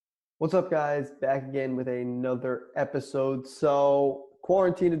What's up, guys? Back again with another episode. So,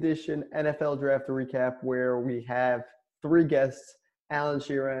 quarantine edition NFL draft recap, where we have three guests: Alan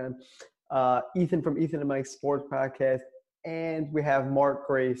Shiram, Ethan from Ethan and Mike's Sports Podcast, and we have Mark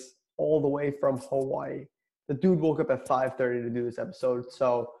Grace all the way from Hawaii. The dude woke up at 5:30 to do this episode,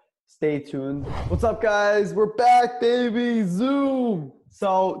 so stay tuned. What's up, guys? We're back, baby. Zoom.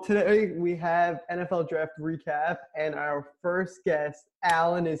 So today we have NFL draft recap, and our first guest,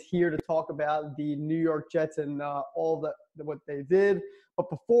 Alan, is here to talk about the New York Jets and what they did. But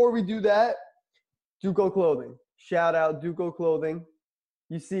before we do that, Duco Clothing. Shout out Duco Clothing.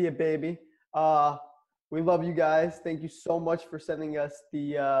 You see it, baby. We love you guys. Thank you so much for sending us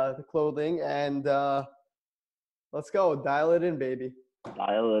the clothing, and let's go. Dial it in, baby.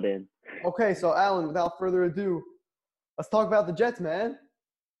 Dial it in. Okay, so Alan, without further ado, let's talk about the Jets, man.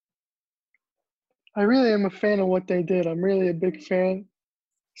 I really am a fan of what they did. I'm really a big fan,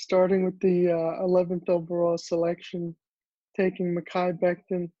 starting with the 11th overall selection, taking Mekhi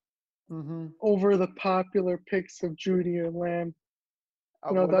Becton over the popular picks of Judy and Lamb.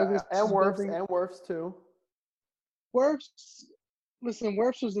 Douglas and Wirfs too. Wirfs was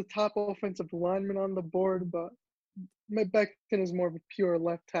the top offensive lineman on the board, but Becton is more of a pure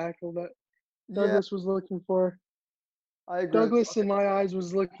left tackle that Douglas was looking for. I agree. Douglas, in my eyes,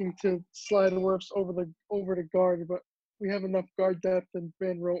 was looking to slide Wirfs over to guard, but we have enough guard depth and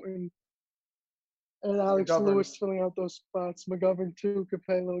Van Roten and Alex Lewis filling out those spots. McGovern, too, could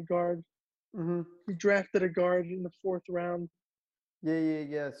play a little guard. We drafted a guard in the 4th round.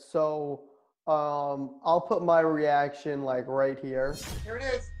 Yeah. So I'll put my reaction right here. Here it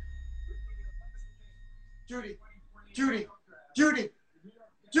is. Judy.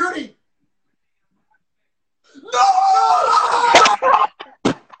 No!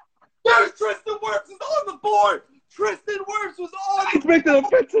 Dude, Tristan Wirfs is on the board. Tristan Wirfs was on. Let's make the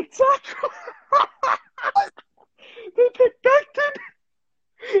offensive tackle. They picked Becton.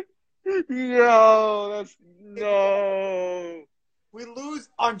 Yo, no. We lose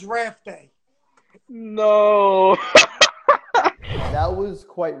on draft day. No. That was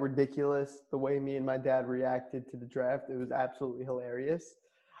quite ridiculous, the way me and my dad reacted to the draft. It was absolutely hilarious.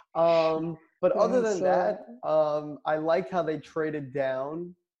 But other than that, I liked how they traded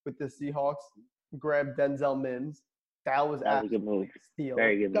down with the Seahawks, grabbed Denzel Mims. That was a good move. Steal.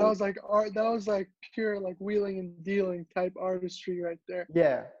 Very good move. That was like art. That was like pure wheeling and dealing type artistry right there.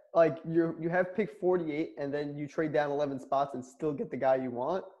 Yeah, you have pick 48, and then you trade down 11 spots and still get the guy you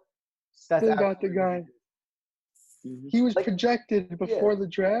want. Still got the guy. He was projected before the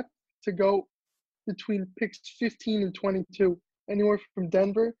draft to go between picks 15 and 22, anywhere from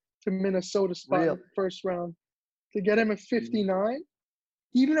Denver to Minnesota spot in the first round. To get him at 59,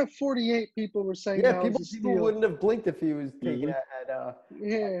 even at 48, people were saying people wouldn't have blinked if he was taken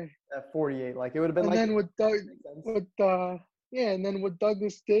at 48. It would have been. And then what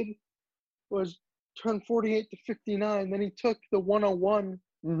Douglas did was turn 48 to 59. Then he took the 101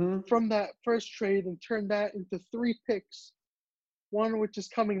 from that first trade and turned that into 3 picks. One which is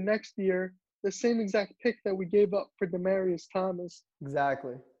coming next year, the same exact pick that we gave up for Demaryius Thomas.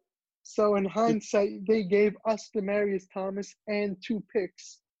 Exactly. So in hindsight, they gave us Demaryius Thomas and 2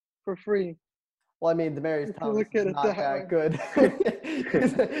 picks for free. Well, I mean, Demaryius Thomas is not that good.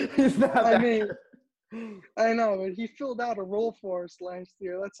 he's not that good. I know, but he filled out a role for us last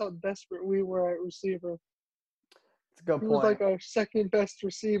year. That's how desperate we were at receiver. It's a good point. He was like our second best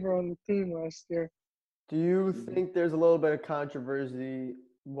receiver on the team last year. Do you think there's a little bit of controversy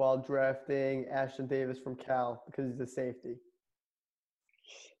while drafting Ashton Davis from Cal because he's a safety?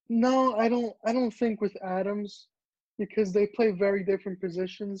 No, I don't think with Adams, because they play very different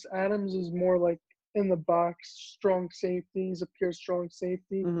positions. Adams is more like in the box, strong safety. He's a pure strong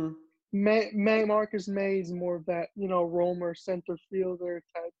safety. Marcus May is more of that, roamer center fielder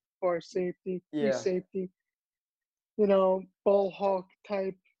type far safety, free safety, ball hawk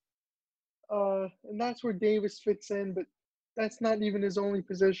type. And that's where Davis fits in, but that's not even his only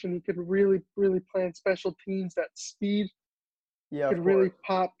position. He could really, really play in special teams, that speed. Yeah, could really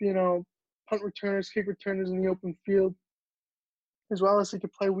pop, punt returners, kick returners in the open field, as well as he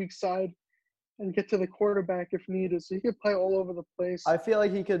could play weak side and get to the quarterback if needed. So he could play all over the place. I feel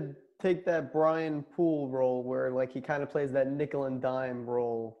like he could take that Brian Poole role where he kind of plays that nickel and dime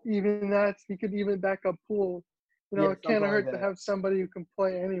role. Even that, he could even back up Poole. It can't hurt to have somebody who can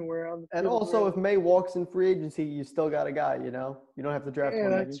play anywhere on the field. And also, if May walks in free agency, you still got a guy, You don't have to draft one.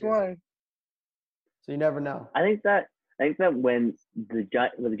 Yeah, that's right. So you never know. I think that when the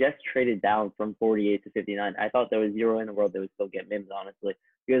Jets traded down from 48 to 59, I thought there was zero in the world that would still get Mims, honestly.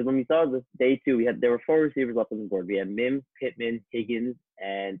 Because when we saw this day 2, there were 4 receivers left on the board. We had Mims, Pittman, Higgins,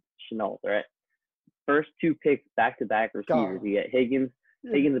 and Chenault. Right. First 2 picks back-to-back receivers. Gone. You get Higgins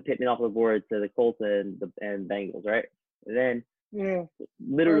and Pittman off the board to the Colts and Bengals. Right. And then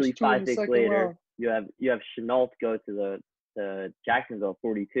literally 5 picks later, round. you have Chenault go to Jacksonville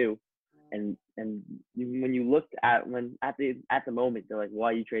 42. And when you looked at the moment, they're like, why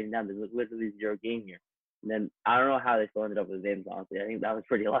are you trading down? There's literally 0 gain here. And then I don't know how they still ended up with Mims, honestly. I think that was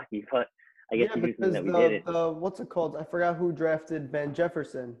pretty lucky, but I guess you knew something that we didn't. What's it called? I forgot who drafted Van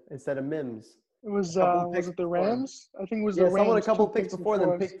Jefferson instead of Mims. It was it the Rams? I think it was the Rams. Someone a couple picks before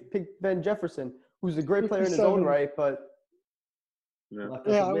them picked Van Jefferson, who's a great player in his own right, but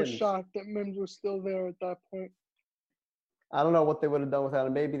I was shocked that Mims was still there at that point. I don't know what they would have done without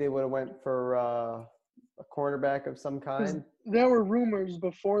him. Maybe they would have went for a cornerback of some kind. There were rumors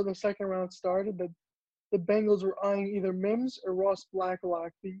before the second round started that the Bengals were eyeing either Mims or Ross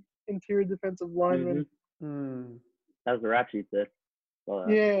Blacklock, the interior defensive lineman. Mm-hmm. That was the rap sheet there.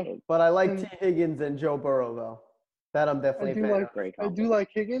 But I like T. Higgins and Joe Burrow, though. That I'm definitely a fan of. I do like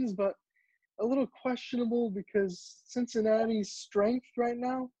Higgins, but a little questionable because Cincinnati's strength right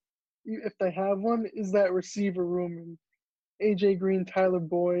now, if they have one, is that receiver room. And A.J. Green, Tyler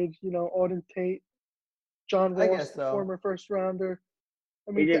Boyd, Auden Tate, John Ross, former first rounder.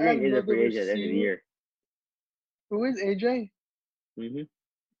 I mean, A.J. Green is a free agent at the end of the year. Who is A.J.? AJ's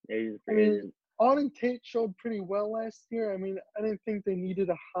a free agent. Auden Tate showed pretty well last year. I mean, I didn't think they needed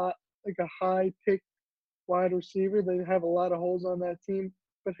a high pick wide receiver. They have a lot of holes on that team.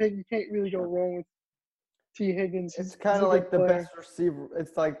 But hey, you can't really go wrong with T. Higgins. It's kind of like the best receiver.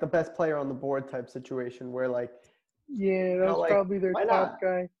 It's like the best player on the board type situation where that's probably their top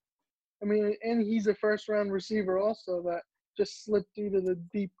guy. I mean, and he's a first-round receiver also that just slipped due to the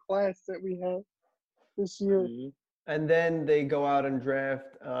deep class that we have this year. Mm-hmm. And then they go out and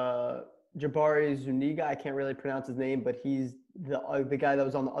draft Jabari Zuniga. I can't really pronounce his name, but he's the guy that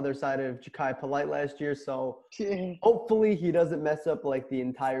was on the other side of Ja'Kai Polite last year. So hopefully he doesn't mess up like the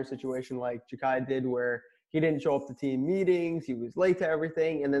entire situation like Ja'Kai did where he didn't show up to team meetings. He was late to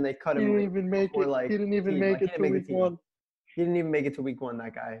everything, and then they cut him. He didn't even make it to week 1. He didn't even make it to week 1,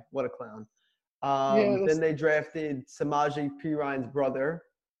 that guy. What a clown. Then they drafted Samaje Perine's brother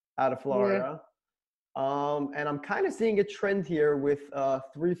out of Florida. And I'm kind of seeing a trend here with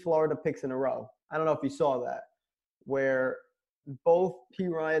 3 Florida picks in a row. I don't know if you saw that, where both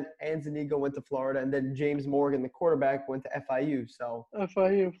Perine and Zuniga went to Florida, and then James Morgan, the quarterback, went to FIU. So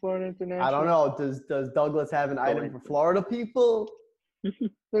FIU, Florida International. I don't know. Does Douglas have an item for Florida people?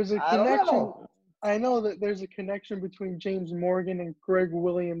 There's a connection. I know that there's a connection between James Morgan and Greg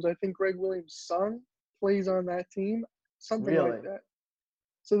Williams. I think Greg Williams' son plays on that team, something like that.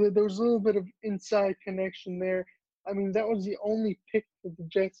 So there was a little bit of inside connection there. I mean, that was the only pick that the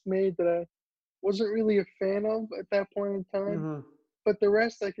Jets made that I wasn't really a fan of at that point in time. Mm-hmm. But the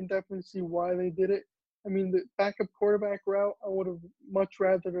rest, I can definitely see why they did it. I mean, the backup quarterback route, I would have much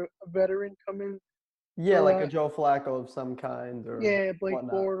rather a veteran come in. Yeah, like a Joe Flacco of some kind. Or Blake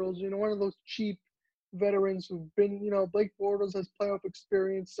Bortles, one of those cheap veterans who've been, Blake Bortles has playoff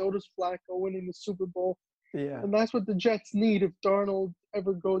experience. So does Flacco winning the Super Bowl. Yeah. And that's what the Jets need if Darnold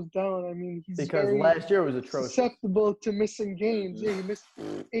ever goes down. I mean, he's because last year was atrocious. Susceptible to missing games. Yeah, he missed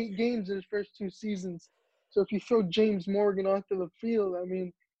 8 games in his first 2 seasons. So if you throw James Morgan onto the field, I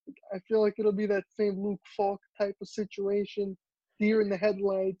mean, I feel like it'll be that same Luke Falk type of situation, deer in the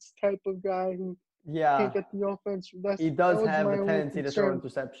headlights type of guy who can't get the offense. He does have a tendency to throw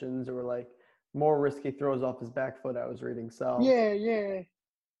interceptions or like more risky throws off his back foot, I was reading. So yeah.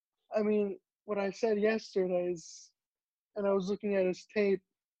 I mean, what I said yesterday is, and I was looking at his tape,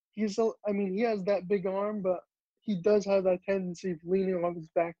 he has that big arm, but he does have that tendency of leaning on his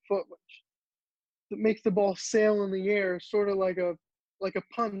back foot, which makes the ball sail in the air, sort of like a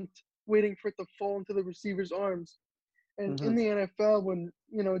punt, waiting for it to fall into the receiver's arms. And in the NFL, when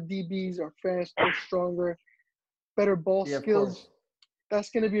DBs are faster, stronger, better ball skills, that's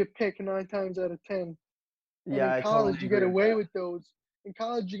going to be a pick 9 times out of 10. And in college, you get away with those. In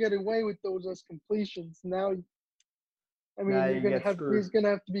college, you get away with those as completions. Now, he's going to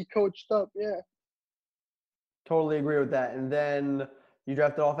have to be coached up. Yeah. Totally agree with that. And then you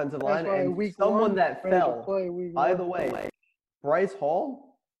drafted offensive line, and someone that fell. By the way, Bryce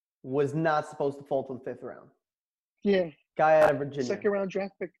Hall was not supposed to fall to the 5th round. Yeah. Guy out of Virginia. 2nd-round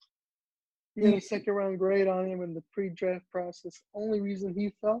draft pick. He had a 2nd-round grade on him in the pre-draft process. Only reason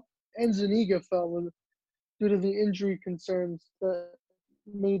he fell, and Zuniga fell, was due to the injury concerns that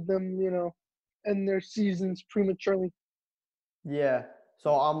made them, end their seasons prematurely. Yeah.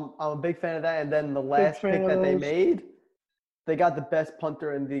 So I'm a big fan of that. And then the last pick that they made, they got the best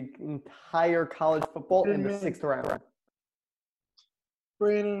punter in the entire college football in the 6th round.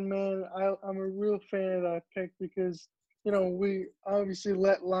 Brandon, man, I'm a real fan of that pick because, we obviously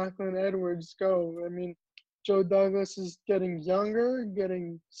let Lachlan Edwards go. I mean, Joe Douglas is getting younger,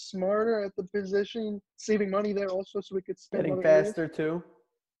 getting smarter at the position, saving money there also so we could spend Getting other faster areas. too.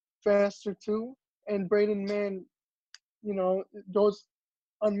 Faster too. And Braden, man, it goes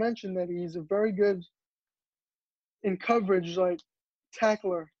unmentioned that he's a very good in coverage, like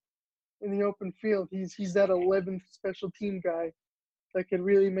tackler in the open field. He's that 11th special team guy that could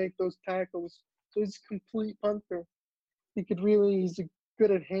really make those tackles. So he's a complete punter. He's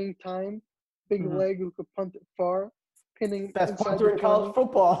good at hang time, big leg who could punt it far, pinning. Best punter in college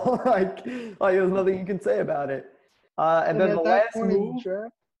football. like there's nothing you can say about it. And then the last move.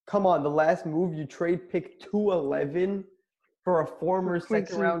 Come on, the last move, you trade pick 211 for a former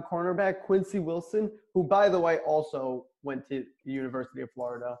second-round cornerback, Quincy Wilson, who, by the way, also went to the University of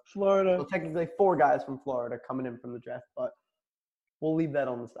Florida. So technically 4 guys from Florida coming in from the draft, but we'll leave that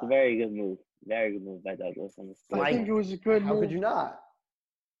on the side. Very good move. Very good move by Douglas. I think it was a good move. How could you not?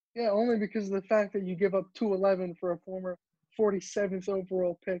 Yeah, only because of the fact that you give up 211 for a former 47th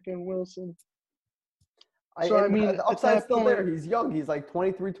overall pick in Wilson. So, the upside's still there. He's young. He's like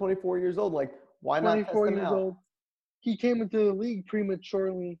 23, 24 years old. Like, why not test him out? 24 years old. He came into the league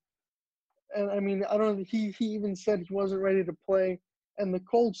prematurely. And, I don't know. He even said he wasn't ready to play. And the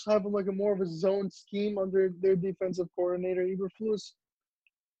Colts have like a more of a zone scheme under their defensive coordinator, Eberflus.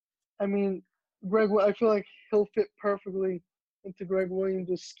 I feel like he'll fit perfectly into Greg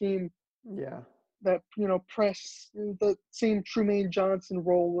Williams' scheme. Yeah. That, press, the same Trumaine Johnson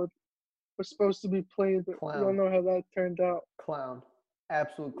role was supposed to be played, but we all know how that turned out. Clown.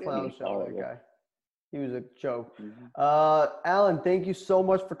 Absolute clown show, that guy. He was a joke. Mm-hmm. Alan, thank you so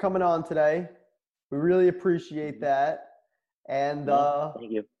much for coming on today. We really appreciate that. And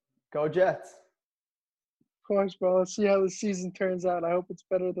thank you. Go Jets. Of course, bro. Let's see how the season turns out. I hope it's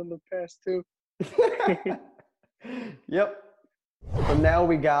better than the past two. Yep. So now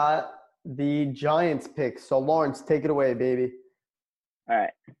we got the Giants pick. So Lawrence, take it away, baby. All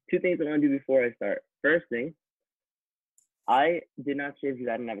right. 2 things I want to do before I start. First thing, I did not shave because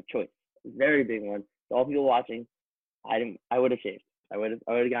I didn't have a choice. Very big one. To all people watching, I would have shaved. I would have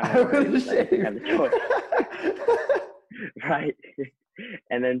gotten my I didn't have the choice. Right.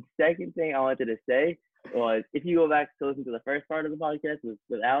 And then second thing I wanted to say was, if you go back to listen to the first part of the podcast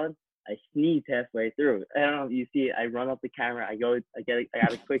with Alan, I sneezed halfway through. I don't know if you see it. I run up the camera. I got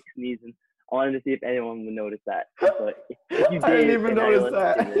a quick sneeze, and I wanted to see if anyone would notice that. But if you did, I didn't even notice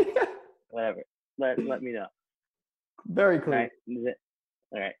that. Whatever. Let me know. Very clear.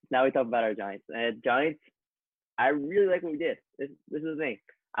 All right. Now we talk about our Giants. Giants, I really like what we did. This is the thing.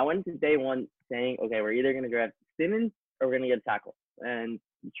 I went into day one saying, okay, we're either going to draft Simmons or we're going to get a tackle. And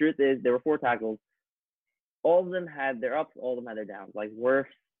the truth is, there were 4 tackles. All of them had their ups. All of them had their downs. Like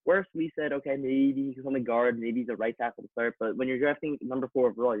Wirfs, we said, okay, maybe he's on the guard. Maybe he's a right tackle to start. But when you're drafting number 4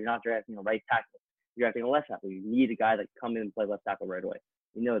 overall, you're not drafting a right tackle. You're drafting a left tackle. You need a guy that can come in and play left tackle right away.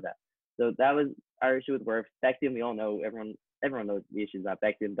 You know that. So that was our issue with Wirfs. Beckham, we all know, everyone knows the issues about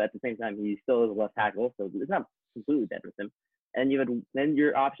Beckham. But at the same time, he still is a left tackle. So it's not completely dead with him. And then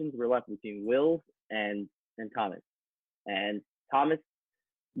your options were left between Wills and Thomas. And Thomas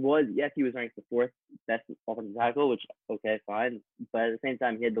he was ranked the 4th best offensive tackle, which, okay, fine. But at the same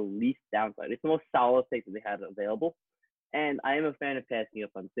time, he had the least downside. It's the most solid pick that they had available. And I am a fan of passing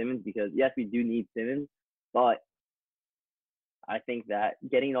up on Simmons because, yes, we do need Simmons. But I think that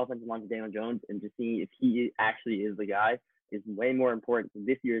getting an offensive line to Daniel Jones and just seeing if he actually is the guy is way more important to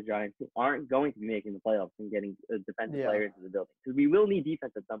this year's Giants, who aren't going to be making the playoffs and getting a defensive player into the building. Because we will need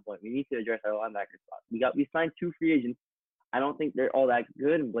defense at some point. We need to address our linebacker spot. We signed 2 free agents. I don't think they're all that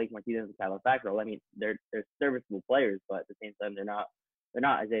good, and Blake Martinez and Tyler Fackrell. I mean, they're serviceable players, but at the same time, they're not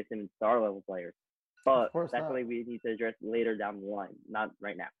Isaiah Simmons star level players. But that's something we need to address later down the line, not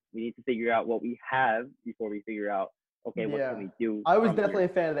right now. We need to figure out what we have before we figure out, okay, what can we do? I was definitely a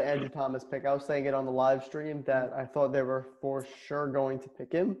fan of the Andrew Thomas pick. I was saying it on the live stream that I thought they were for sure going to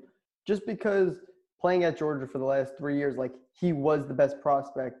pick him, just because playing at Georgia for the last 3 years, like, he was the best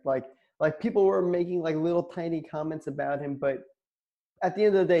prospect. Like people were making like little tiny comments about him, but at the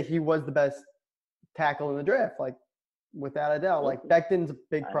end of the day, he was the best tackle in the draft, like, without a doubt. Like, Becton's a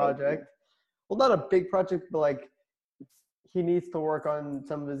big project. Well, not a big project, but like, he needs to work on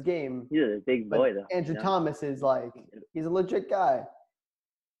some of his game. He's a big boy, though. Andrew Thomas is like, he's a legit guy.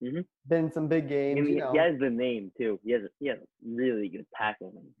 Mm-hmm. Been in some big games. I mean, he has the name too. He has a really good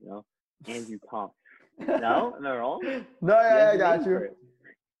tackle name. Andrew Thomas. No, am I wrong? No, yeah, I got you.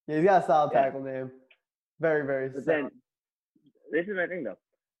 Yeah, he's got a solid tackle name. Very, very solid. this is my thing though.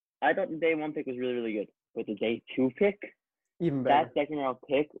 I thought the day 1 pick was really, really good, but the day 2 pick, Even better. that second round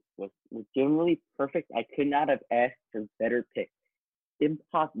pick was generally perfect. I could not have asked for better pick.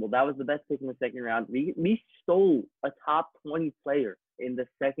 Impossible. That was the best pick in the second round. We stole a top 20 player in the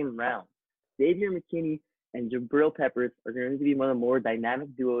second round. Xavier McKinney and Jabril Peppers are going to be one of the more dynamic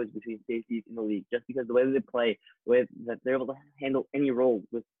duos between safeties in the league, just because the way that they play, the way that they're able to handle any role,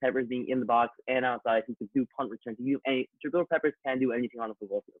 with Peppers being in the box and outside, he can do punt returns. Jabril Peppers can do anything on the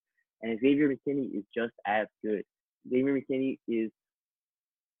football field. And Xavier McKinney is just as good. Xavier McKinney is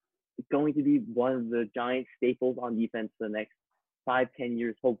going to be one of the Giants' staples on defense for the next 5-10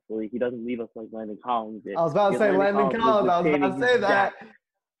 years, hopefully. He doesn't leave us like Landon Collins did. I was about to say Landon Collins. I was about to say that.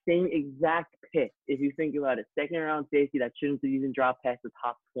 Same exact pick, if you think about it. Second round safety that shouldn't even drop past the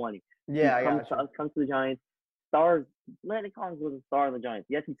top 20. Yeah, I got you. Comes to the Giants. Landon Collins was a star on the Giants.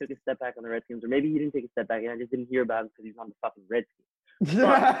 Yes, he took a step back on the Redskins, or maybe he didn't take a step back, and I just didn't hear about him because he's on the fucking Redskins.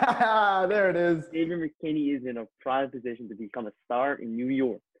 There it is. Xavier McKinney is in a prime position to become a star in New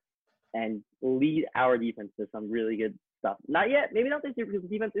York and lead our defense to some really good stuff. Not yet. Maybe not this year because the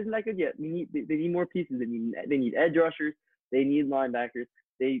defense isn't that good yet. They need more pieces. They need edge rushers. They need linebackers.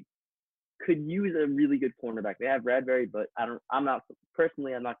 They could use a really good cornerback. They have Bradbury, but I'm not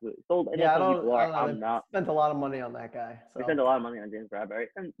completely sold. And yeah, I'm not. Spent a lot of money on that guy. So. They spent a lot of money on James Bradbury.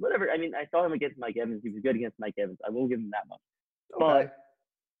 And whatever. I mean, I saw him against Mike Evans. He was good against Mike Evans. I will give him that much. Okay. But,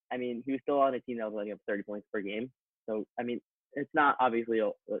 I mean, he was still on a team that was letting up 30 points per game. So, I mean, it's not obviously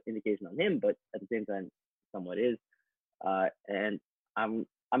an indication on him, but at the same time, somewhat is. And I'm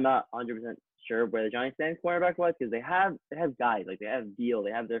not 100% sure where the Giants stand cornerback-wise because they have guys. Like, they have Beal.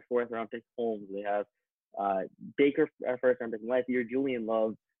 They have their 4th-round pick, Holmes. They have Baker, our 1st-round pick last year, Julian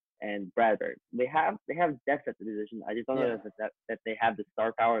Love, and Bradbury. They have depth at the position. I just don't know that they have the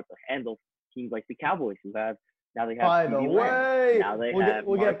star power to handle teams like the Cowboys who have. Now they have. By the way, now they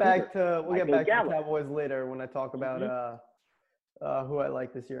we'll get back to the Gallup. Cowboys later when I talk about who I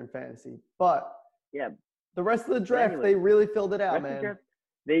like this year in fantasy. But yeah, the rest of the draft, they really filled it out, man. Draft,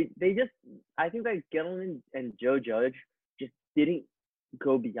 they just, I think that Gillen and Joe Judge just didn't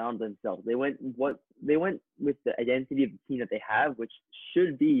go beyond themselves. They went with the identity of the team that they have, which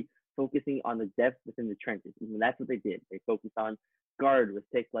should be focusing on the depth within the trenches. And that's what they did. They focused on guard with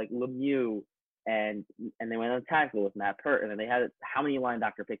picks like Lemieux, and they went on tackle with Matt Pert, and then they had how many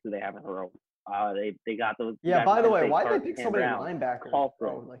linebacker picks do they have in a row? They got those. Yeah. By the way, why did they pick so many linebackers?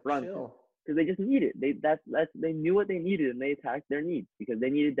 Chill. Because they just needed. They knew what they needed, and they attacked their needs because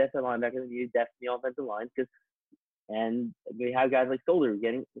they needed depth at linebacker, they needed depth in the offensive line. And we have guys like Solder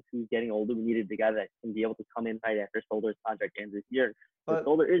who's getting older. We needed the guy that can be able to come in right after Solder's contract ends this year. But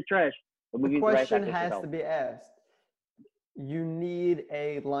Solder is trash. The question has to be asked. You need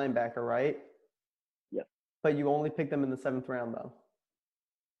a linebacker, right? Yep. But you only pick them in the 7th round, though.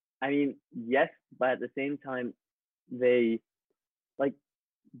 I mean, yes, but at the same time, they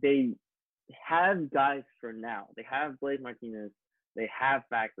have guys for now. They have Blaise Martinez. They have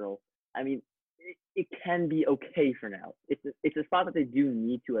Fackrell. I mean, it can be okay for now. It's a spot that they do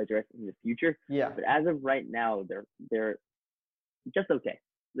need to address in the future. Yeah. But as of right now, they're just okay.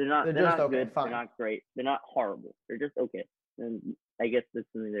 They're not okay, good. fine. They're not great. They're not horrible. They're just okay. And I guess that's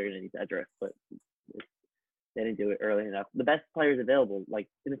something they're going to need to address. But they didn't do it early enough. The best players available, like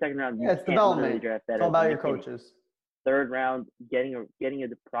in the 2nd round, it's development. Draft better. It's all about your coaches. 3rd round, getting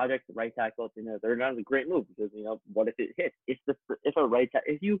a project right tackle in the 3rd round is a great move because what if it hits?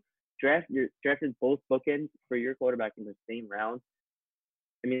 If you drafted both bookends for your quarterback in the same round,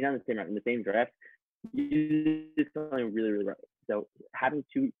 I mean not in the same round, in the same draft, you did something really, really right. So having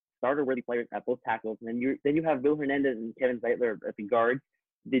 2 starter-worthy players at both tackles, and then you have Will Hernandez and Kevin Zeitler at the guards.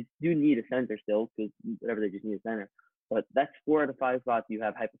 They do need a center still because whatever, they just need a center. But that's 4 out of 5 spots you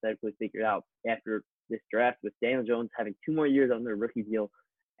have hypothetically figured out after this draft, with Daniel Jones having 2 more years on their rookie deal,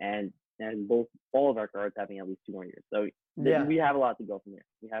 and all of our guards having at least 2 more years. So we have a lot to go from there.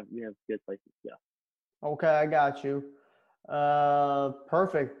 We have good places to go. Okay, I got you.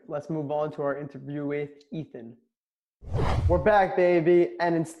 Perfect. Let's move on to our interview with Ethan. We're back, baby.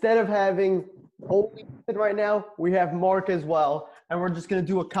 And instead of having only Ethan right now, we have Mark as well. And we're just going to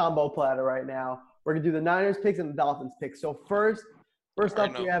do a combo platter right now. We're going to do the Niners picks and the Dolphins picks. So first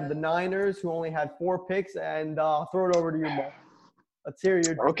up, we have the Niners, who only had 4 picks. And I'll throw it over to you, Mark. Let's hear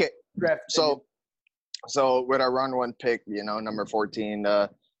your draft. So with our round 1 pick, number 14,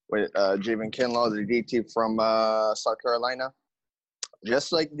 with Javon Kinlaw, the DT from South Carolina,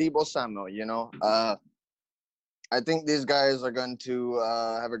 just like Deebo Samuel, I think these guys are going to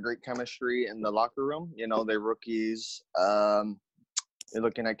have a great chemistry in the locker room. They're rookies. You're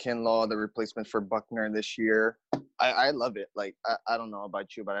looking at Kinlaw, the replacement for Buckner this year. I love it. Like I don't know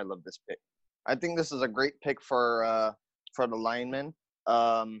about you, but I love this pick. I think this is a great pick for the linemen.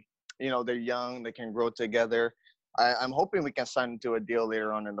 They're young, they can grow together. I'm hoping we can sign into a deal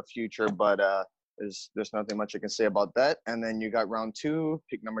later on in the future, but there's nothing much I can say about that. And then you got round 2,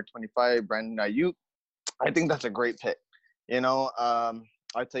 pick number 25, Brandon Ayuk. I think that's a great pick. I'll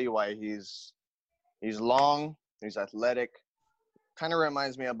tell you why. He's long, he's athletic. Kind of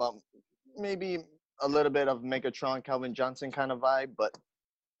reminds me about maybe a little bit of Megatron, Calvin Johnson kind of vibe, but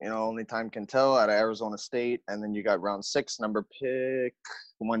only time can tell, out of Arizona State. And then you got round 6, number pick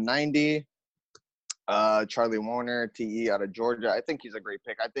 190, Charlie Warner, TE out of Georgia. I think he's a great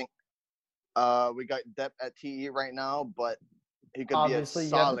pick. I think we got depth at TE right now, but he could Obviously, be a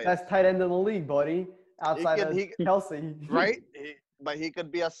solid. you have the best tight end in the league, buddy, outside of Kelsey. Right? But he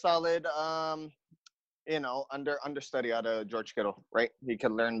could be a solid, understudy out of George Kittle, right? He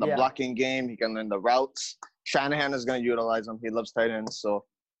can learn the blocking game. He can learn the routes. Shanahan is going to utilize him. He loves tight ends. So,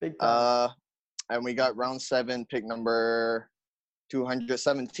 big time. And we got round 7, pick number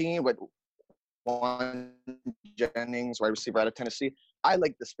 217 with Juan Jennings, wide receiver out of Tennessee. I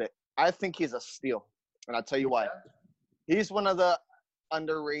like this pick. I think he's a steal, and I'll tell you why. He's one of the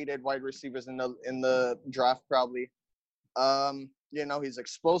underrated wide receivers in the draft, probably. He's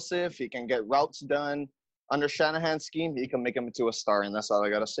explosive. He can get routes done. Under Shanahan's scheme, he can make him into a star, and that's all I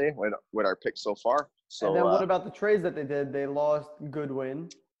got to say with our pick so far. So, and then what about the trades that they did? They lost Goodwin.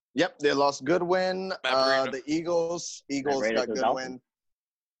 Yep, they lost Goodwin. The Eagles got Goodwin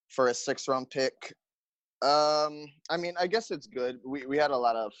for a 6th-round pick. I guess it's good. We had a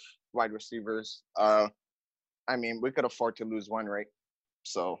lot of wide receivers. We could afford to lose one, right?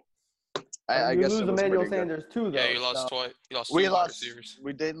 So I guess lose Emmanuel Sanders too, though. Yeah, you lost twice. You lost two wide receivers.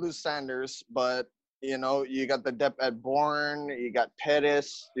 We did lose Sanders, but you got the depth at Bourne. You got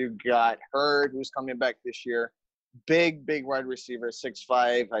Pettis. You got Hurd, who's coming back this year. Big wide receiver, 6'5",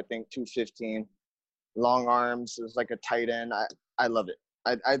 I think 215. Long arms. It's like a tight end. I love it.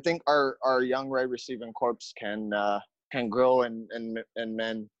 I think our young wide receiving corps can grow and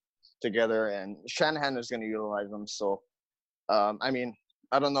mend together, and Shanahan is going to utilize them. So,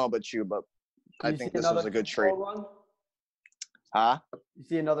 I don't know about you, but I think this was a good trade. Huh? You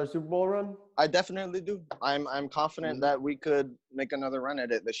see another Super Bowl run? I definitely do. I'm confident that we could make another run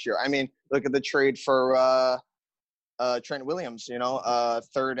at it this year. Look at the trade for Trent Williams,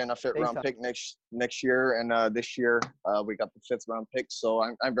 3rd and a 5th-round pick next year, and this year we got the 5th-round pick, so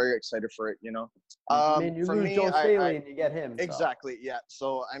I'm very excited for it. You lose Joe Staley and you get him. Exactly, yeah.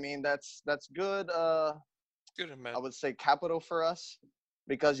 So that's good. Good, man. I would say capital for us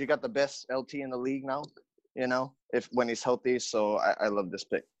because you got the best LT in the league now. When he's healthy. So I love this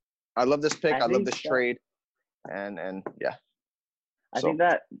pick. I love this pick. I love this trade, and yeah. I think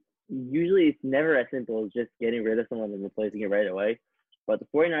that usually it's never as simple as just getting rid of someone and replacing it right away. But the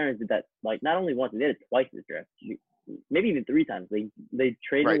 49ers did that, not only once, they did it twice this draft. Maybe even 3 times. They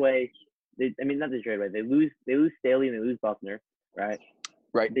trade away. Not they trade away. They lose Staley and they lose Buckner, right?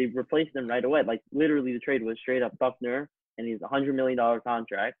 Right. They replaced them right away. Literally, the trade was straight up Buckner, and he's a $100 million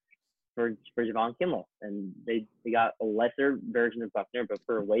contract for Javon Kinlaw. And they got a lesser version of Buckner, but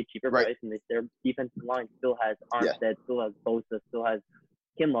for a way cheaper price. And their defensive line still has Armstead, still has Bosa, still has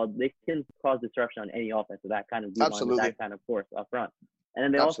Kinlaw. They can cause disruption on any offense with that kind of D-line, with that kind of force up front. And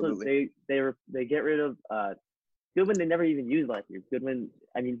then they also they get rid of Goodwin. They never even used last year. Goodwin,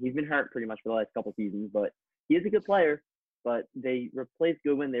 he's been hurt pretty much for the last couple seasons, but he is a good player. But they replaced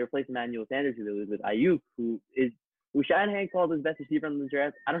Goodwin. They replaced Emmanuel Sanders, who they lose with Ayuk, who Shanahan called his best receiver in the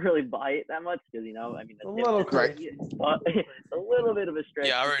draft. I don't really buy it that much because that's a little crazy. But a little bit of a stretch.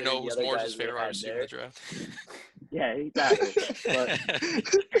 Yeah, I already know who's more his favorite wide receiver in the draft. Yeah, exactly.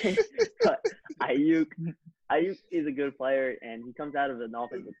 But Ayuk is a good player, and he comes out of an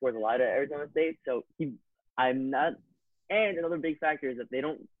offense that scores a lot at Arizona State. So and another big factor is that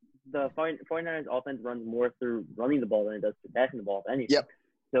the 49ers offense runs more through running the ball than it does through passing the ball, if anything. Yep.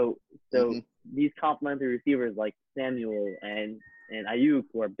 So these complementary receivers like Samuel and Ayuk,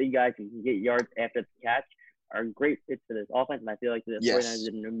 who are big guys who can get yards after the catch, are great fits for this offense. And I feel like the 49ers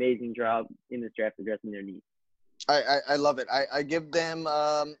did an amazing job in this draft addressing their needs. I love it. I give them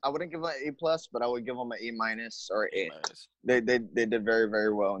I wouldn't give them an A+, but I would give them an A- or A. They did very,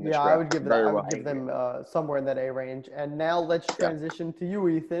 very well in this draft. I would give them somewhere in that A range. And now let's transition to you,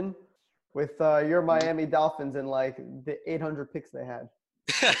 Ethan, with your Miami Dolphins and the 800 picks they had.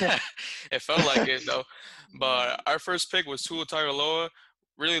 It felt like it though. But our first pick was Tua Tagovailoa.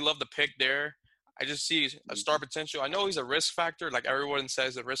 Really love the pick there. I just see a star potential. I know he's a risk factor, like everyone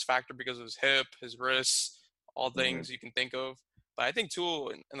says, a risk factor because of his hip, his wrists, all things you can think of. But I think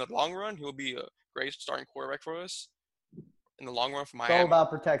Tua, in the long run, he'll be Grace starting quarterback for us in the long run for It's all Miami. about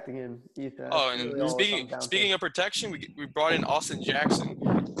protecting him, Ethan. Oh, That's and really all it speaking comes down to. speaking of protection, we brought in Austin Jackson,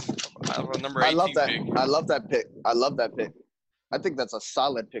 our number 18 I love that. pick, I love that pick. I love that pick. I think that's a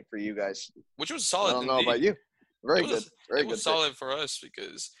solid pick for you guys. which was I solid don't know indeed. about you. Very It was good. Very it was good solid for us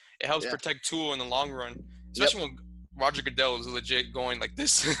because it helps Yeah. protect Tua in the long run, especially when Roger Goodell is legit going like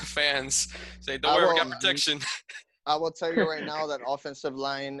this. Fans say, "Don't worry, we got protection." I will tell you right now that offensive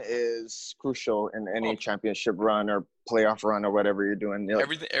line is crucial in any championship run or playoff run or whatever you're doing.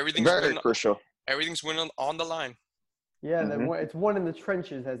 Everything's very crucial. Everything's winning on the line, Yeah, it's one in the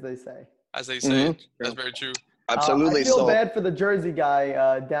trenches, as they say. as they say. That's very true. Absolutely. I feel bad for the Jersey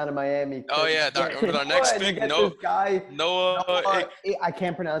guy down in Miami. Oh yeah, with our next pick, this guy, Noah. I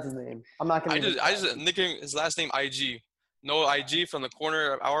can't pronounce his name. I'm not gonna. I just nicknamed his last name IG. Noah IG from the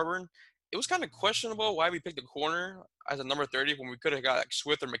corner of Auburn. It was kind of questionable why we picked the corner as a number 30 when we could have got like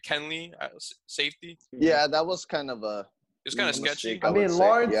Swift or McKinley as safety. Yeah, that was kind of a. It was kind of sketchy. I mean,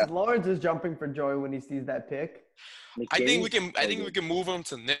 Lawrence is jumping for joy when he sees that pick. I think we can move him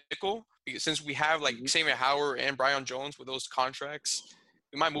to nickel because since we have like Xavier Howard and Brian Jones with those contracts,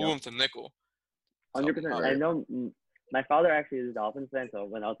 we might move him to nickel. 100%. I know my father actually is a Dolphins fan, so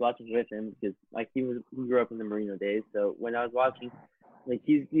when I was watching with him, because like he grew up in the Marino days, so when I was watching, like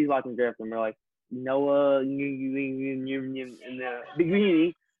he's watching draft and we're like Noah in the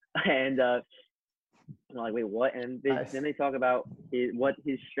beginning, and I'm like, wait, what? And then they talk about what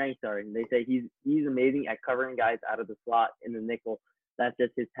his strengths are, and they say he's amazing at covering guys out of the slot in the nickel. That's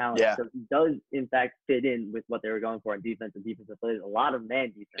just his talent. Yeah. So he does, in fact, fit in with what they were going for in defensive plays. A lot of man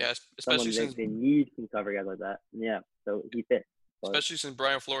defense. Yeah, especially since they need to cover guys like that. Yeah, so he fits. Especially since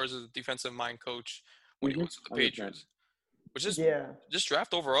Brian Flores is a defensive mind coach when he was with the Patriots. Which is this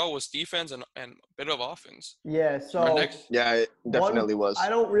draft overall was defense and a bit of offense. Yeah, so it definitely was. I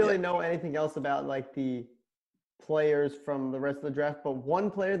don't really know anything else about like the players from the rest of the draft, but one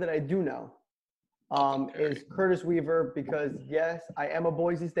player that I do know is Curtis Weaver because yes, I am a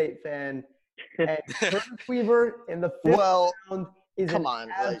Boise State fan, and Curtis Weaver in the fifth round is an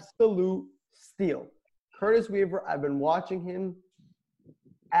absolute steal. Curtis Weaver, I've been watching him.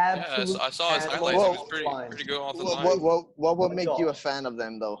 Absolutely. Yeah, I saw his highlights. He was pretty good off the line. What would make you a fan of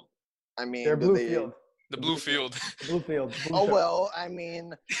them, though? I mean, they're blue field. The blue field. Blue field. Oh well, I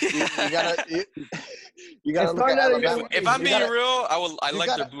mean, you gotta look at Alabama. If I'm being real, I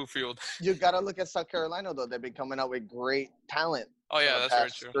like their blue field. You gotta look at South Carolina though. They've been coming out with great talent. Oh yeah,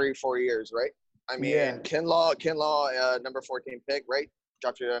 that's very true. 3-4 years, right? I mean, Kinlaw, number 14 pick, right?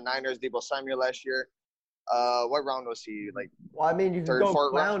 Dropped to the Niners. Debo Samuel last year. What round was he? Like, well, I mean, you can go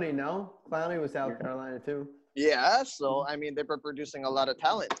Clowney, round? no? Clowney was South Carolina too. Yeah, so I mean, they've been producing a lot of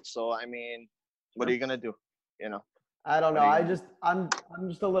talent. So I mean, what are you gonna do? You know. I don't know. I'm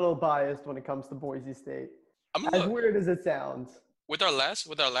just a little biased when it comes to Boise State. As weird as it sounds. With our last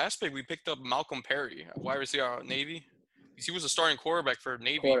pick, we picked up Malcolm Perry, a wide receiver out of Navy. He was a starting quarterback for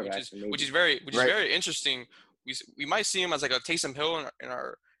Navy, which is very interesting. We might see him as like a Taysom Hill in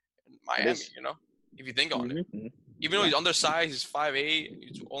Miami, you know. If you think on it. Even though he's undersized, he's 5'8",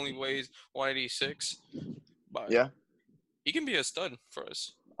 he only weighs 186. But he can be a stud for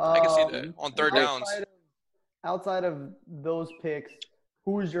us. I can see that on third downs. Outside of those picks,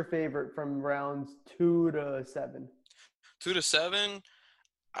 who is your favorite from rounds 2 to 7? 2 to 7,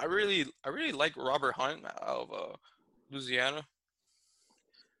 I really like Robert Hunt out of Louisiana.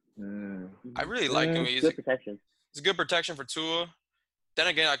 I really like him. He's good protection. It's a good protection for Tua. Then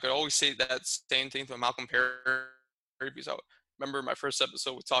again, I could always say that same thing to Malcolm Perry because I remember my first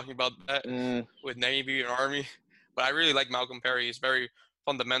episode was talking about that with Navy and Army. But I really like Malcolm Perry. He's very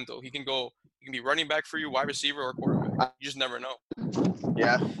fundamental. He can be running back for you, wide receiver, or quarterback. You just never know.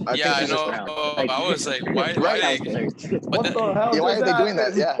 Yeah. I know. I was like, why are they doing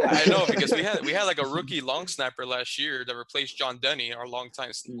that? Yeah. I know because we had like a rookie long snapper last year that replaced John Denny, our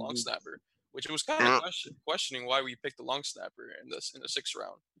longtime long snapper. Which was kind of questioning why we picked the long snapper in the 6th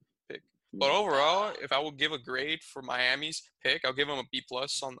round pick. But overall, if I would give a grade for Miami's pick, I'll give them a B+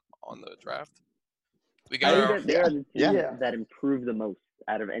 on the draft. We got they are the team that improved the most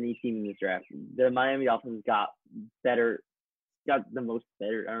out of any team in this draft. The Miami Dolphins got the most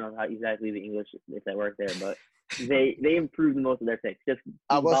better. I don't know how exactly the English if that works there, but they improved the most of their picks. Just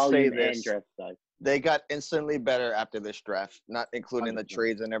I will say volume this. And draft size. They got instantly better after this draft, not including the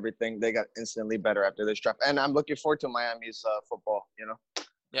trades and everything. They got instantly better after this draft. And I'm looking forward to Miami's football, you know.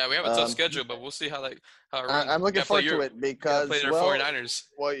 Yeah, we have a tough schedule, but we'll see how it runs. I'm looking forward to it because, play their 49ers.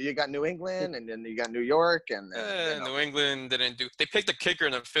 Well, you got New England, and then you got New York. And New England didn't do – they picked the kicker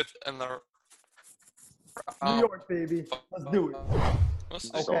in the 5th and the New York, baby. Let's do it.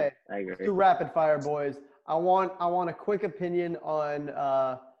 Most of the Okay, I agree. to rapid fire, boys. I want a quick opinion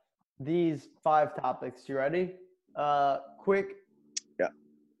on these 5 topics. You ready? Quick. Yeah.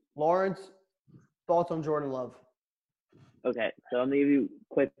 Lawrence, thoughts on Jordan Love? Okay, so I'm gonna give you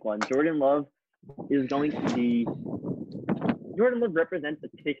a quick one. Jordan Love is going to be. Jordan Love represents the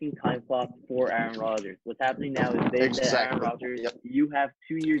ticking time clock for Aaron Rodgers. What's happening now is they said, Aaron Rodgers, you have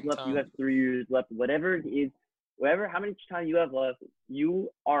 2 years left, you have 3 years left, whatever it is, how many time you have left, you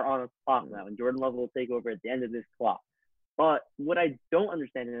are on a clock now, and Jordan Love will take over at the end of this clock. But what I don't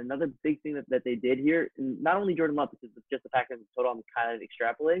understand, and another big thing that they did here, and not only Jordan Love, this is just the fact that the total I'm kind of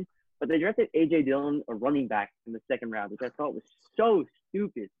extrapolating, but they drafted A.J. Dillon, a running back, in the 2nd round, which I thought was so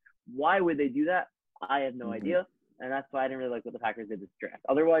stupid. Why would they do that? I have no idea. And that's why I didn't really like what the Packers did this draft.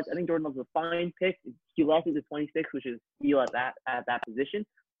 Otherwise, I think Jordan Love's a fine pick. He lasted to 26, which is steal at that position.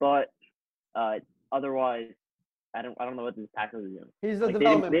 But otherwise, I don't know what this Packers are doing. He's the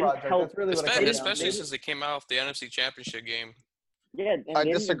development project. That's really what it comes down Especially to. since they came out of the NFC Championship game. Yeah, and I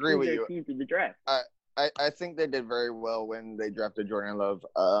they disagree with you. Team through the draft. I think they did very well when they drafted Jordan Love.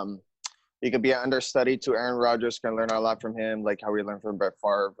 He could be an understudy to Aaron Rodgers. Can learn a lot from him, like how we learned from Brett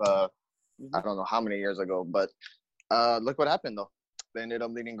Favre. I don't know how many years ago, but look what happened though. They ended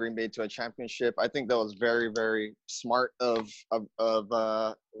up leading Green Bay to a championship. I think that was very, very smart of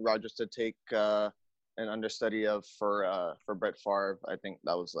Rodgers to take an understudy for Brett Favre. I think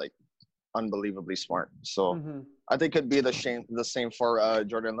that was like unbelievably smart. So I think it could be the same for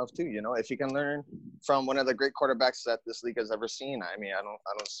Jordan Love too. You know, if he can learn from one of the great quarterbacks that this league has ever seen, I mean, I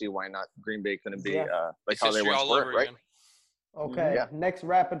don't see why not Green Bay couldn't be like how they once were, right? Again. Okay. Yeah. Next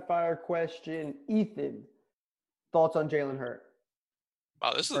rapid fire question, Ethan. Thoughts on Jalen Hurts?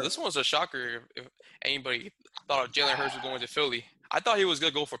 Wow, this one's a shocker if anybody thought Jalen Hurts was going to Philly. I thought he was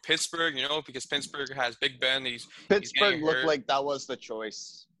going to go for Pittsburgh, you know, because Pittsburgh has Big Ben. Pittsburgh looked like that was the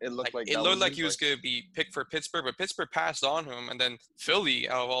choice. It looked like he was going to be picked for Pittsburgh, but Pittsburgh passed on him, and then Philly,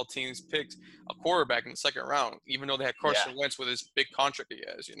 out of all teams, picked a quarterback in the 2nd round, even though they had Carson Wentz with his big contract he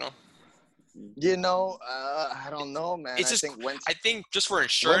has, you know. You know, I don't know, man. I think just for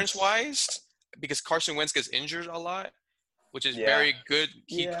insurance-wise, because Carson Wentz gets injured a lot, which is very good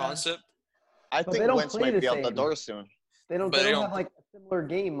key concept. I think Wentz might be out the door soon. They don't have like a similar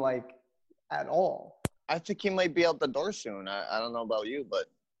game like at all. I think he might be out the door soon. I don't know about you, but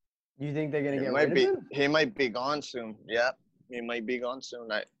you think they're gonna get rid of him? He might be gone soon. Yeah, he might be gone soon.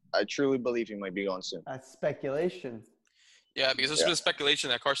 I truly believe he might be gone soon. That's speculation. Yeah, because there's been speculation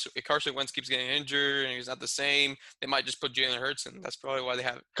that if Carson Wentz keeps getting injured and he's not the same, they might just put Jalen Hurts in. That's probably why they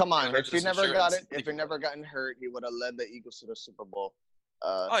have. Come on, if he never gotten hurt, he would have led the Eagles to the Super Bowl.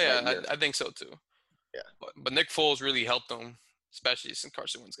 I think so too. Yeah, but Nick Foles really helped them, especially since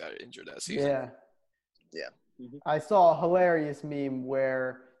Carson Wentz got injured that season. Yeah. I saw a hilarious meme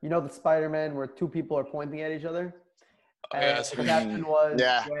where the Spider-Man where 2 people are pointing at each other. And the caption was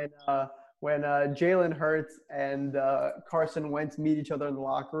when Jalen Hurts and Carson Wentz meet each other in the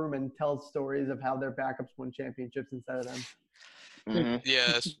locker room and tell stories of how their backups won championships instead of them. Yeah,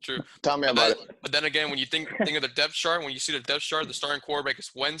 that's true. Tell me about it. But then again, when you think of the depth chart, when you see the depth chart, the starting quarterback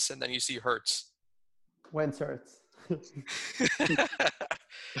is Wentz, and then you see Hurts. Wentz Hurts. The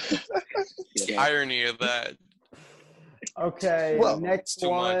irony of that. Okay, next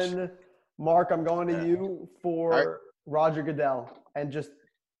one. Much. Mark, I'm going to you for Roger Goodell. And just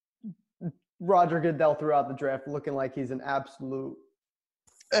Roger Goodell throughout the draft looking like he's an absolute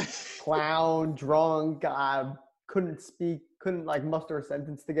clown, drunk, couldn't speak, couldn't like muster a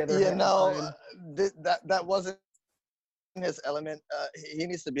sentence together. That wasn't his element. He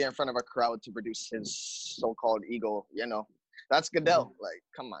needs to be in front of a crowd to produce his so-called ego. That's Goodell. Like,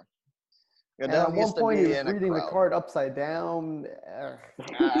 come on. Goodell at one point, he was reading the card upside down.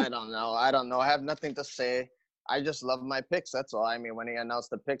 I don't know. I have nothing to say. I just love my picks. That's all. I mean, when he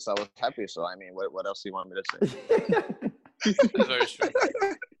announced the picks, I was happy. So, I mean, what else do you want me to say? That's very true.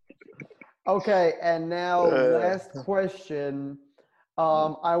 Okay, and now last question.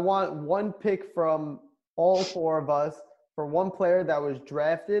 I want one pick from all 4 of us for one player that was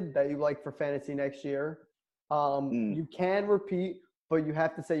drafted that you like for fantasy next year. You can repeat, but you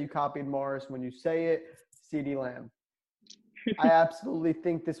have to say you copied Morris. When you say it, CeeDee Lamb. I absolutely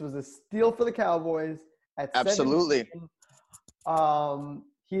think this was a steal for the Cowboys. Absolutely. 17,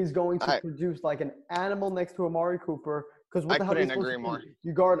 he is going to produce like an animal next to Amari Cooper. Because what the hell are you supposed to do?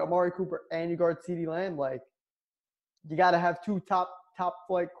 You guard Amari Cooper and you guard CeeDee Lamb. Like, you got to have 2 top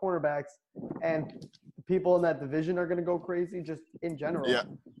flight cornerbacks, and the people in that division are going to go crazy just in general. Yeah,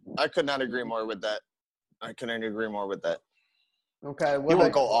 I could not agree more with that. Okay, he will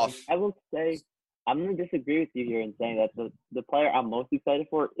go off. I will say I'm going to disagree with you here in saying that the player I'm most excited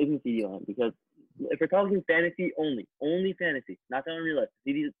for isn't CeeDee Lamb, because if we're talking fantasy only fantasy, not talking real life.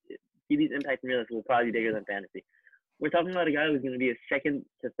 CeeDee's impact in real life will probably be bigger than fantasy. We're talking about a guy who's going to be a second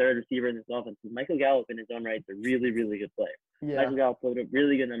to third receiver in this offense. Michael Gallup, in his own right, is a really, really good player. Yeah. Michael Gallup put up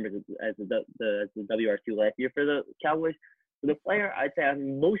really good numbers as the WR2 last year for the Cowboys. So the player I'd say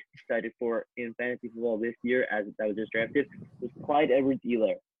I'm most excited for in fantasy football this year, as that was just drafted, was Clyde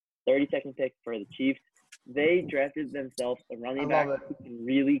Edwards-Helaire, 32nd pick for the Chiefs. They drafted themselves a running back who can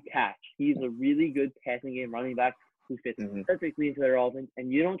really catch. He's a really good passing game running back who fits perfectly into their offense.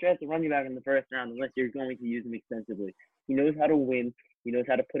 And you don't draft a running back in the first round unless you're going to use him extensively. He knows how to win. He knows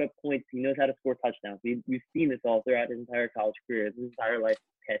how to put up points. He knows how to score touchdowns. We've seen this all throughout his entire college career, his entire life,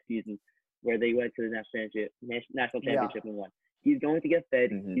 past season, where they went to the national championship and won. He's going to get fed.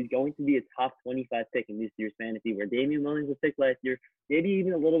 He's going to be a top 25 pick in this year's fantasy, where Damian Williams was picked last year, maybe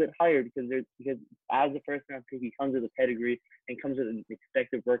even a little bit higher, because as a first round pick, he comes with a pedigree and comes with an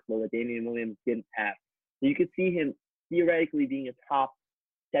expected workload that Damian Williams didn't have. So you could see him theoretically being a top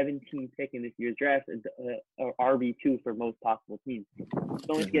 17 pick in this year's draft, or RB2 for most possible teams. He's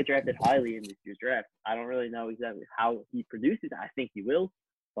going to get drafted highly in this year's draft. I don't really know exactly how he produces. I think he will.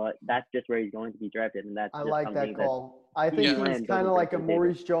 But that's just where he's going to be drafted, and that's. I like that call. I think he's kind of like a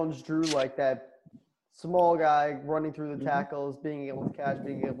Maurice Jones-Drew, like that small guy running through the tackles, being able to catch,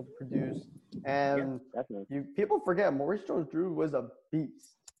 being able to produce. And people forget Maurice Jones-Drew was a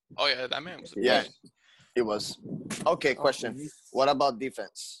beast. Oh yeah, that man was. He was. Okay, question. What about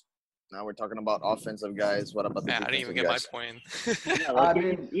defense? Now we're talking about offensive guys. What about the defensive I didn't even get guys? my point. I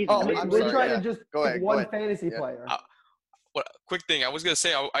mean, we're trying to just pick one fantasy player. Quick thing, I was gonna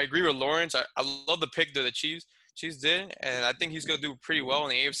say I agree with Lawrence. I love the pick that the Chiefs did, and I think he's gonna do pretty well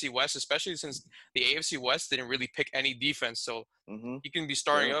in the AFC West, especially since the AFC West didn't really pick any defense. So he can be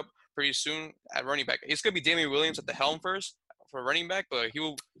starting up pretty soon at running back. It's gonna be Damian Williams at the helm first for running back, but he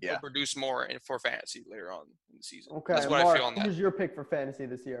will produce more for fantasy later on in the season. Okay, that's what Mark, I feel on that. Who's your pick for fantasy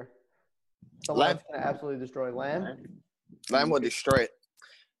this year? Someone's gonna absolutely destroy Lamb. Lamb will destroy it.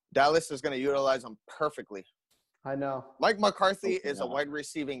 Dallas is gonna utilize him perfectly. I know. Mike McCarthy is a wide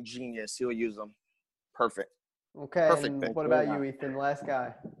receiving genius. He'll use them. Perfect. Okay. Perfect. And what about you, Ethan? Last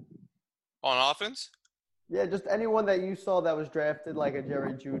guy. On offense? Yeah, just anyone that you saw that was drafted, like a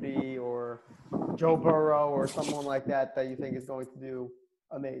Jerry Jeudy or Joe Burrow or someone like that you think is going to do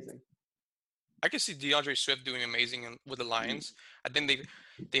amazing. I can see DeAndre Swift doing amazing with the Lions. I think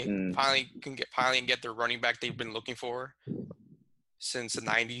they finally can get their running back they've been looking for since the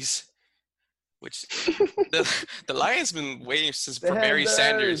 90s. Which the Lions been waiting for Barry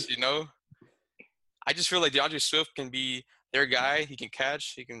Sanders, you know. I just feel like DeAndre Swift can be their guy. He can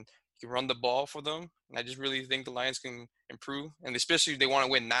catch. He can run the ball for them. And I just really think the Lions can improve, and especially if they want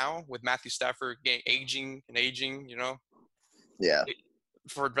to win now with Matthew Stafford aging, you know. Yeah.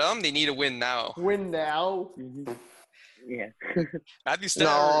 For them, they need to win now. Win now. Yeah. Matthew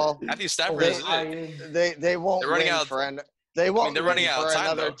Stafford is it. They won't win for They won't they're running out for of time,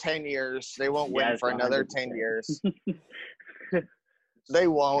 another though. 10 years. They won't win for another 10 years. They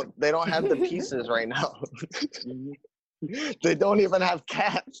won't. They don't have the pieces right now. They don't even have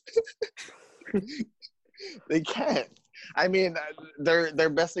cats. They can't. I mean, their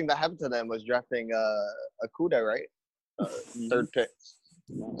best thing to happen to them was drafting Akuda, right? Third pick.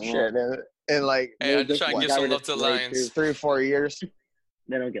 Shit. And like, I'm just trying to give some love to the Lions. 3 or 4 years.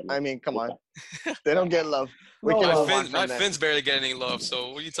 They don't get love. I mean, come on. They don't get love. My Finns barely get any love,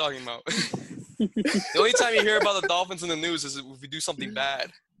 so what are you talking about? The only time you hear about the Dolphins in the news is if we do something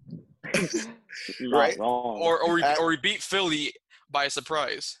bad. Right? Or we beat Philly by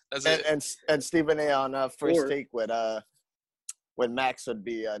surprise. That's it. And Stephen A. on First Take with Max would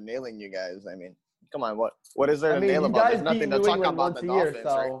be nailing you guys. I mean, come on, what is there to nail about? There's nothing to talk about the Dolphins,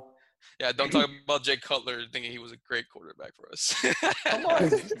 right? Yeah, don't talk about Jay Cutler thinking he was a great quarterback for us.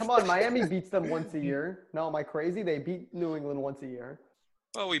 Come on, Miami beats them once a year. No, am I crazy? They beat New England once a year.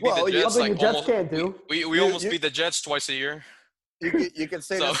 Well, we beat the Jets the Jets can't do. We almost beat the Jets twice a year. You could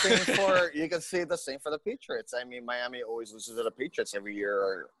say the same for the Patriots. I mean, Miami always loses to the Patriots every year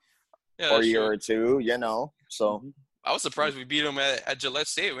or a year or two, you know. So I was surprised we beat them at Gillette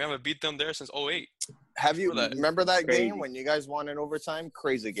State. We haven't beat them there since 2008. Have you remember that game when you guys won in overtime?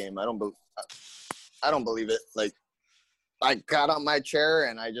 Crazy game. I don't believe it. Like, I got on my chair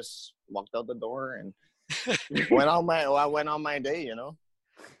and I just walked out the door and went on my day. You know,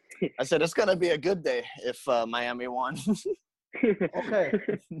 I said it's gonna be a good day if Miami won. Okay.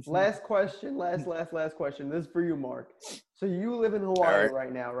 Last question. Last question. This is for you, Mark. So you live in Hawaii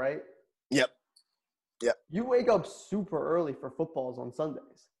right now, right? Yep. You wake up super early for footballs on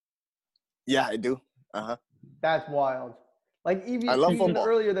Sundays. Yeah, I do. That's wild. Like even I love even football.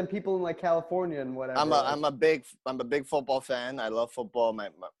 earlier than people in like California and whatever. I'm a big football fan. I love football.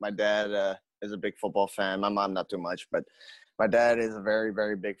 My dad is a big football fan. My mom not too much, but my dad is a very,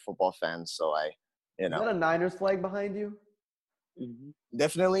 very big football fan. So Is that a Niners flag behind you?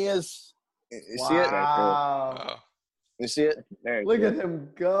 definitely is. You see it? Wow. You see it? Very Look cool. at him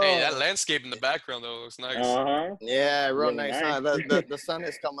go. Hey, that landscape in the background though looks nice. Yeah, real Really nice. nice. Huh? The sun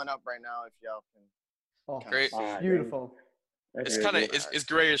is coming up right now. If y'all can. Oh, Great. beautiful. It's kind of it's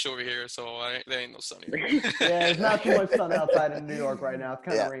grayish over here, so there ain't no sun here. Yeah, there's not too much sun outside in New York right now. It's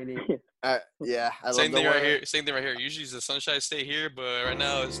kind of rainy. Yeah, I Same love thing the right weather. here. Same thing right here. Usually the sunshine stay here, but right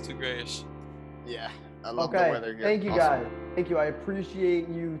now it's too grayish. Yeah, I love the Okay, weather here. thank you Awesome. guys. Thank you. I appreciate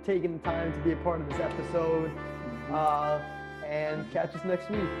you taking the time to be a part of this episode. And catch us next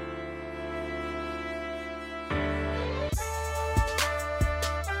week.